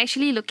now I'm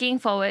actually looking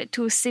forward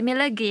to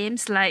similar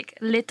games like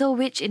Little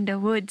Witch in the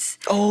Woods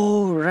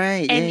Oh,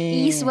 right. and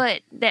yeah.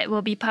 Eastward that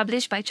will be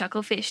published by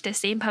Chucklefish, the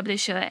same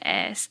publisher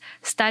as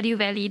Stardew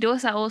Valley.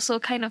 Those are also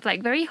kind of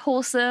like very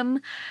wholesome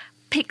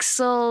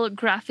pixel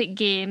graphic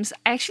games.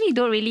 I actually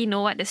don't really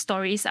know what the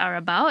stories are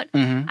about.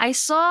 I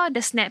saw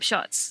the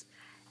snapshots,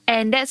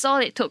 and that's all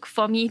it took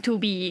for me to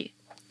be...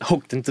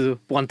 Hooked into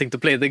wanting to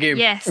play the game.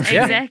 Yes,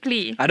 Yeah.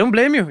 exactly. I don't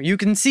blame you. You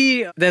can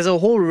see there's a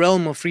whole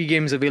realm of free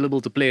games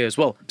available to play as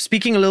well.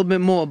 Speaking a little bit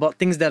more about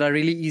things that are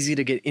really easy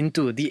to get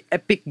into, the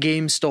Epic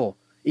Game Store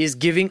is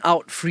giving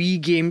out free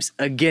games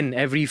again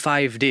every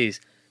 5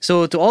 days.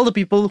 So to all the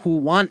people who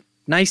want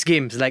nice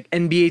games like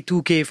NBA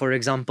 2K, for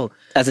example.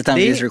 At the time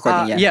of this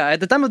recording, at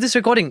the time of this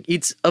recording,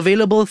 it's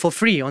available for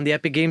free on the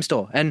Epic Game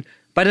Store. And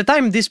by the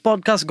time this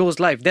podcast goes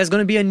live, there's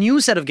going to be a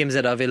new set of games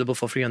that are available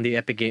for free on the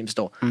Epic Game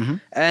Store.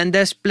 And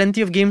there's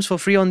plenty of games for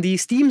free on the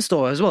Steam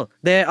Store as well.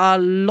 There are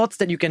lots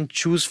that you can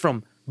choose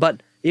from.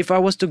 But if I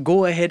was to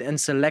go ahead and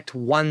select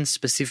one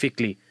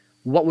specifically,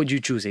 what would you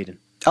choose, Aiden?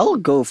 I'll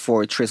go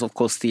for Trails of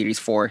Cold Series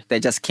 4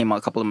 that just came out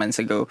a couple of months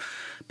ago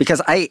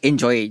because I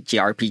enjoy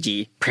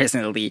JRPG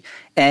personally.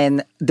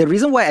 And the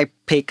reason why I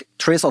pick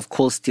Trails of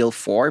Cold Steel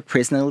 4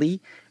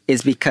 personally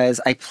is because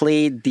I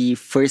played the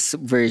first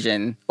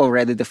version, or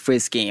rather the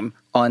first game,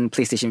 on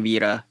PlayStation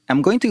Vita.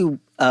 I'm going to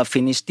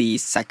finished the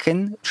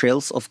second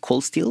Trails of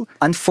Cold Steel.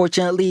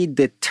 Unfortunately,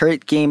 the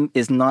third game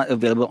is not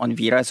available on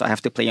Vita, so I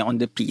have to play it on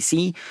the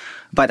PC.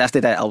 But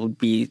after that, I will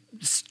be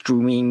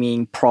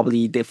streaming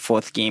probably the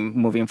fourth game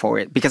moving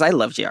forward because I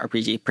love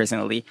JRPG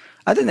personally.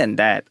 Other than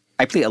that,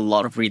 I play a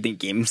lot of reading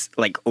games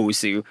like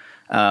Osu.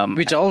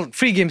 Which are all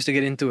free games to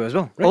get into as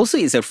well, right? Also,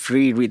 it's a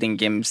free reading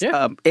games.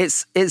 Yeah.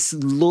 It's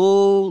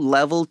low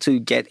level to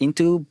get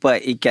into,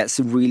 but it gets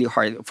really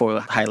hard for a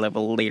high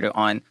level later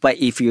on. But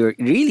if you're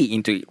really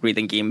into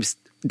reading games,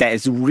 that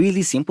is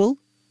really simple.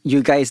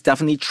 You guys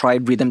definitely try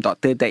Rhythm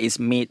Doctor that is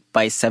made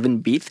by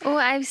 7-Bit. Oh,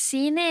 I've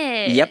seen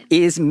it. Yep,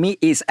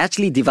 it's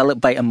actually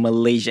developed by a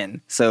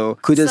Malaysian. So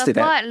kudos to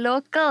that. Support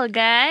local,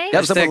 guys.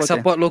 Yep, Hashtag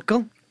support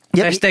local.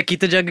 Yep. Hashtag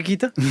kita jaga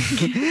kita.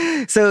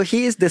 So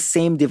he is the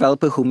same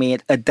developer who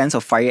made A Dance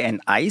of Fire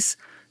and Ice.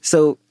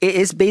 So it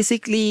is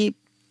basically,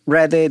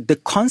 rather, the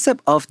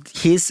concept of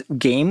his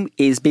game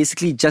is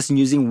basically just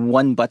using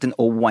one button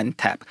or one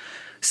tap.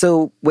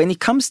 So when it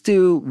comes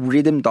to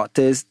Rhythm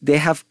Doctors, they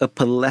have a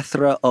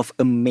plethora of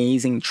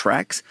amazing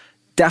tracks.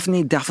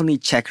 Definitely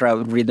check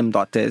out Rhythm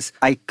Doctors.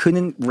 I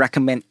couldn't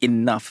recommend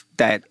enough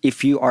that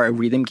if you are a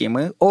rhythm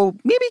gamer or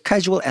maybe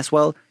casual as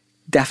well,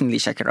 definitely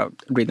check it out,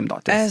 Rhythm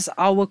Doctors. As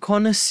our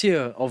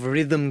connoisseur of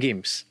rhythm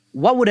games,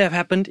 what would have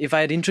happened if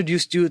I had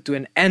introduced you to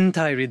an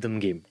anti-rhythm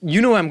game?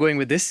 You know where I'm going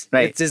with this.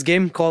 Right. It's this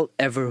game called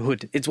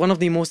Everhood. It's one of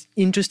the most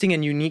interesting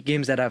and unique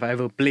games that I've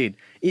ever played.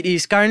 It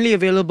is currently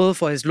available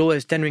for as low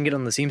as 10 ringgit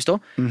on the Steam store.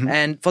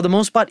 And for the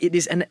most part, it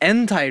is an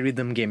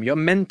anti-rhythm game. You're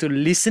meant to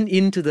listen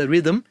into the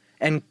rhythm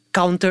and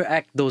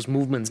counteract those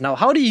movements. Now,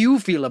 how do you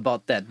feel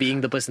about that,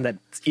 being the person that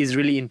is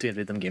really into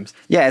rhythm games?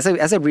 Yeah,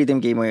 as a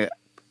rhythm gamer,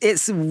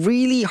 it's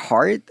really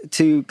hard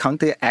to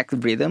counteract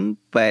rhythm,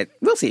 but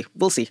we'll see.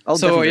 I'll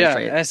definitely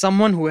try it. As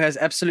someone who has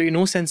absolutely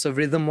no sense of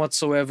rhythm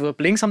whatsoever,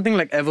 playing something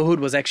like Everhood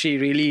was actually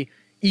really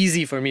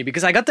easy for me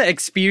because I got to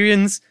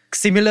experience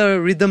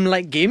similar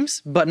rhythm-like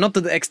games, but not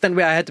to the extent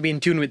where I had to be in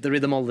tune with the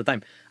rhythm all the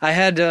time. I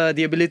had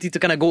the ability to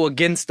kind of go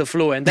against the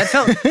flow, and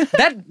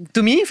that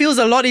to me feels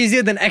a lot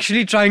easier than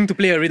actually trying to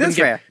play a rhythm That's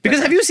game. fair.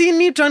 Because have you seen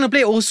me trying to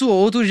play Osu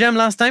or O2 Jam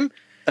last time?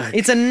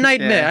 It's a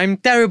nightmare. Yeah. I'm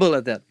terrible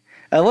at that.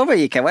 What about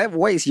you, Ken?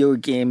 What is your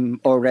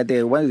game, or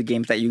rather, one of the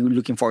games that you're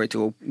looking forward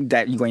to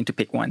that you're going to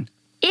pick one?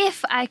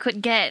 If I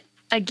could get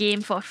a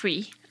game for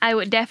free, I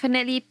would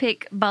definitely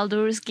pick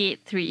Baldur's Gate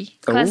 3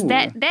 because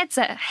Ooh. that's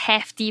a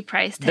hefty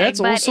price tag.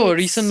 That's but also a it's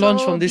recent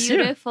launch from this year.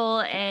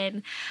 beautiful,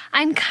 and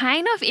I'm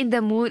kind of in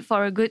the mood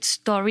for a good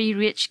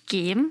story-rich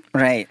game.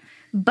 Right.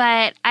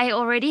 But I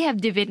already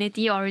have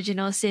Divinity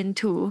Original Sin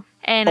 2.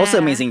 And Also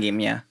amazing game,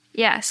 yeah.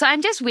 Yeah, so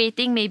I'm just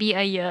waiting maybe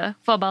a year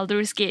for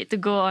Baldur's Gate to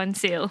go on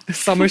sale.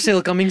 Summer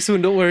sale coming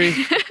soon, don't worry.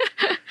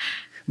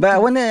 But I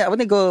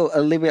wanna go a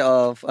little bit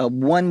of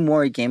one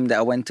more game that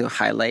I want to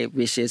highlight,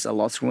 which is A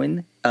Lost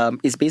Ruin.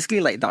 It's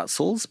basically like Dark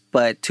Souls,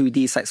 but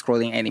 2D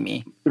side-scrolling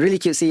anime. Really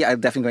cutesy. I'm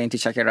definitely going to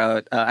check it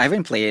out. I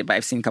haven't played it, but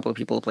I've seen a couple of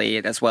people play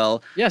it as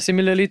well. Yeah,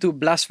 similarly to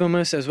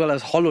Blasphemous as well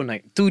as Hollow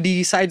Knight.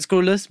 2D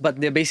side-scrollers, but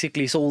they're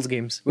basically Souls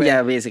games. where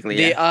Yeah, basically.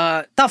 They Yeah.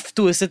 are tough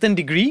to a certain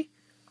degree,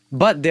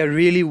 but they're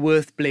really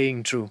worth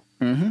playing through.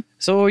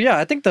 So yeah,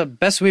 I think the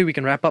best way we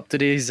can wrap up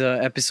today's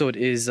episode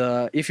is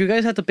if you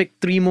guys had to pick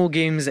 3 more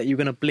games that you're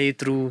going to play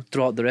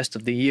throughout the rest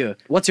of the year,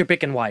 what's your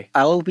pick and why?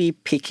 I'll be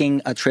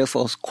picking a Trails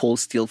of Cold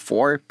Steel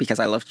 4 because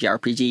I love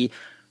JRPG.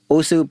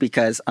 Also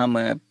because I'm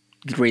a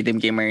rhythm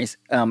gamer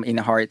in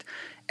heart.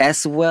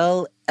 As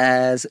well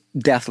as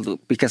Deathloop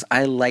because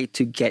I like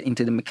to get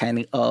into the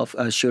mechanic of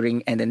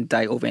shooting and then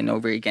die over and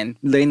over again,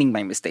 learning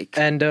my mistake.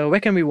 And where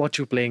can we watch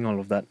you playing all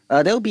of that?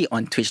 They'll be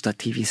on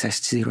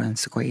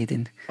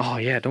twitch.tv/ZeroandSquareAiden. Oh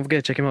yeah, don't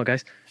forget to check him out,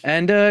 guys.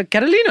 And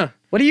Catalina,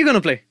 what are you going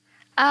to play?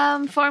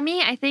 For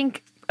me, I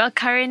think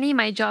currently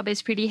my job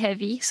is pretty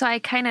heavy, so I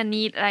kind of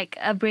need like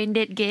a brain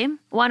dead game.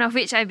 One of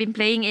which I've been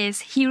playing is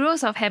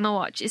Heroes of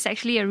Hammerwatch. It's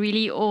actually a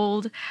really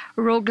old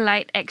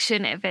roguelite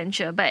action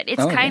adventure, but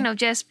it's kind of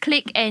just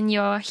click and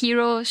your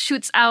hero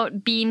shoots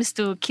out beams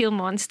to kill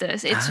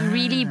monsters. It's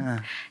really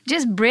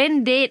just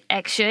brain dead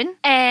action.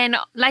 And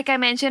like I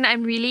mentioned,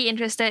 I'm really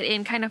interested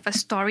in kind of a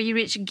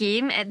story-rich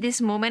game at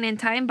this moment in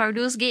time.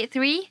 Baldur's Gate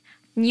 3,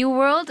 New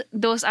World,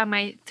 those are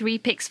my 3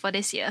 picks for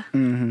this year.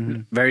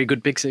 Very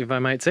good picks, if I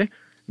might say.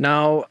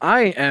 Now,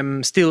 I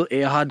am still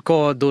a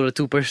hardcore Dota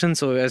 2 person,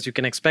 so as you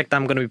can expect,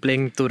 I'm going to be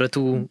playing Dota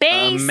 2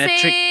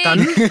 metric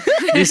ton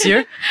this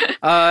year.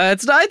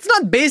 It's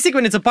not basic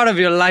when it's a part of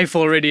your life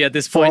already at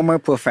this point. Former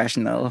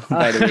professional,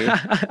 by the way.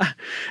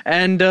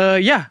 And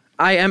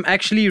I am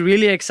actually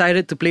really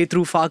excited to play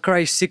through Far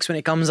Cry 6 when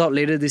it comes out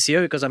later this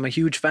year because I'm a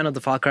huge fan of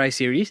the Far Cry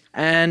series.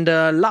 And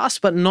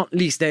last but not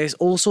least, there is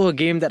also a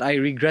game that I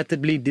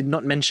regrettably did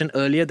not mention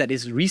earlier that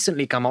is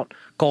recently come out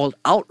called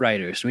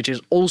Outriders, which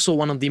is also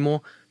one of the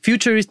more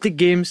futuristic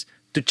games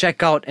to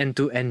check out and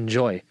to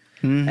enjoy.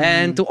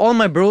 And to all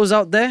my bros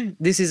out there,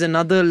 this is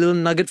another little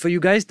nugget for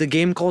you guys. The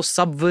game called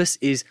Subverse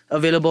is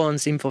available on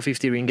Steam for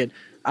 50 ringgit.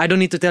 I don't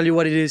need to tell you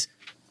what it is.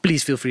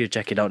 please feel free to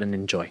check it out and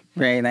enjoy.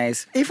 Very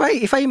nice.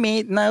 If I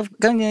may, now I'm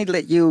gonna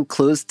let you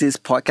close this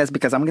podcast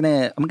because I'm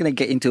gonna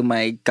get into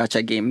my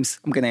gacha games.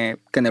 I'm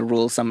gonna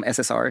roll some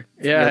SSR.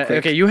 Yeah,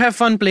 okay. You have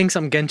fun playing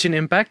some Genshin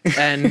Impact.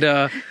 And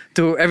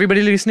to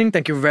everybody listening,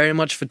 thank you very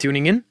much for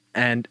tuning in.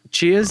 And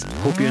cheers.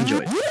 Hope you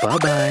enjoyed.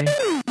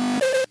 Bye-bye.